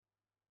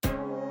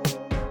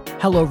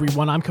Hello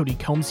everyone, I'm Cody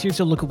Combs.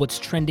 Here's a look at what's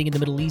trending in the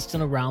Middle East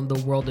and around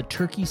the world. The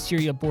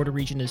Turkey-Syria border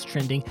region is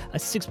trending. A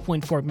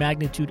 6.4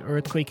 magnitude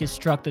earthquake has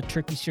struck the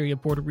Turkey-Syria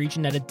border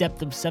region at a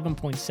depth of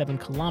 7.7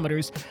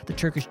 kilometers, the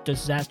Turkish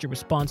Disaster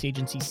Response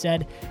Agency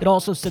said. It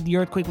also said the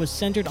earthquake was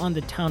centered on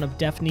the town of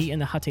Defne in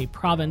the Hatay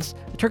province.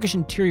 The Turkish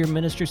Interior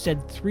Minister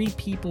said 3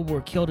 people were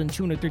killed and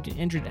 213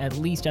 injured at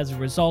least as a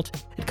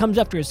result. It comes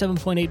after a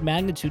 7.8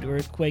 magnitude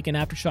earthquake and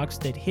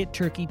aftershocks that hit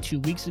Turkey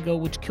 2 weeks ago,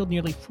 which killed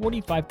nearly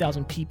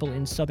 45,000 people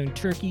in southern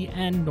Turkey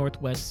and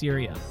northwest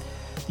Syria.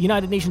 The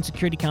United Nations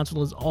Security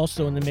Council is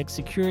also in the mix.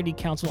 Security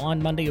Council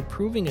on Monday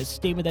approving a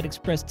statement that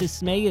expressed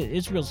dismay at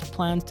Israel's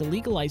plans to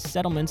legalize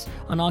settlements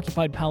on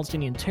occupied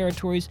Palestinian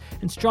territories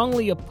and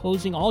strongly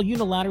opposing all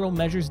unilateral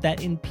measures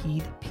that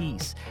impede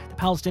peace. The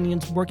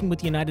Palestinians, working with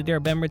the United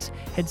Arab Emirates,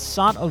 had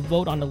sought a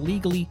vote on a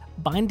legally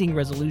binding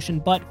resolution,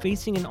 but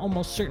facing an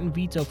almost certain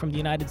veto from the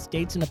United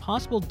States and a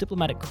possible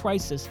diplomatic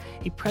crisis,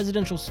 a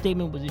presidential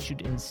statement was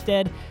issued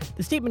instead.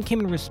 The statement came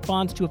in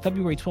response to a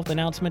February 12th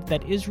announcement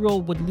that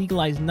Israel would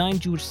legalize 9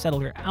 Jewish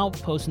settler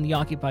outposts in the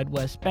occupied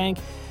West Bank,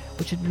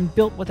 which had been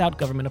built without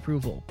government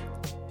approval.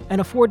 And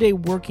a 4-day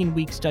working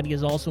week study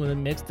is also in the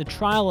mix. The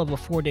trial of a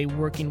 4-day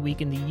working week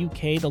in the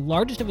UK, the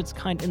largest of its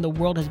kind in the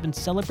world, has been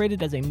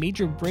celebrated as a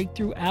major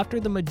breakthrough after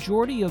the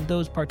majority of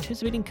those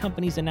participating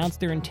companies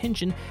announced their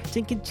intention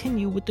to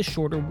continue with the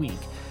shorter week.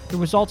 The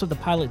results of the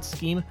pilot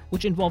scheme,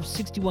 which involves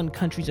 61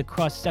 countries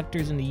across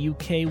sectors in the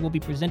UK, will be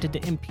presented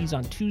to MPs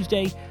on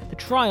Tuesday. The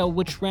trial,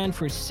 which ran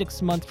for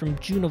 6 months from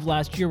June of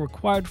last year,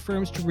 required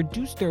firms to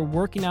reduce their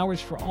working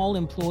hours for all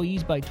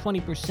employees by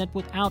 20%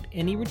 without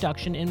any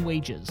reduction in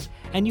wages.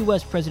 And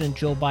U.S. President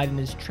Joe Biden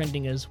is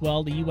trending as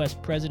well. The U.S.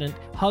 president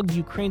hugged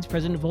Ukraine's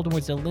President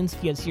Volodymyr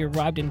Zelensky as he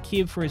arrived in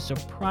Kyiv for his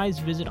surprise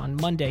visit on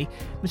Monday.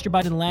 Mr.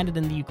 Biden landed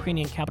in the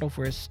Ukrainian capital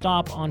for a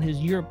stop on his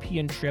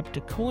European trip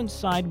to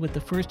coincide with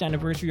the first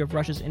anniversary of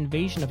Russia's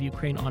invasion of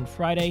Ukraine on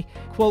Friday.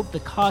 Quote,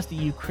 "The cost that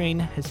Ukraine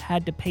has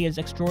had to pay is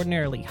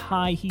extraordinarily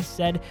high," he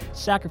said.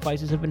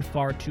 "Sacrifices have been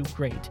far too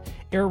great."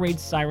 Air raid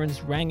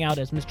sirens rang out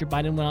as Mr.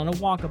 Biden went on a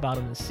walkabout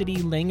in the city,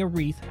 laying a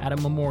wreath at a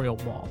memorial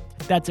wall.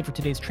 That's it for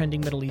today's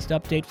Trending Middle East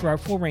update. For our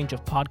full range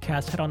of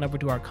podcasts, head on over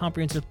to our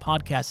comprehensive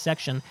podcast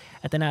section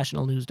at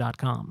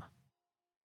thenationalnews.com.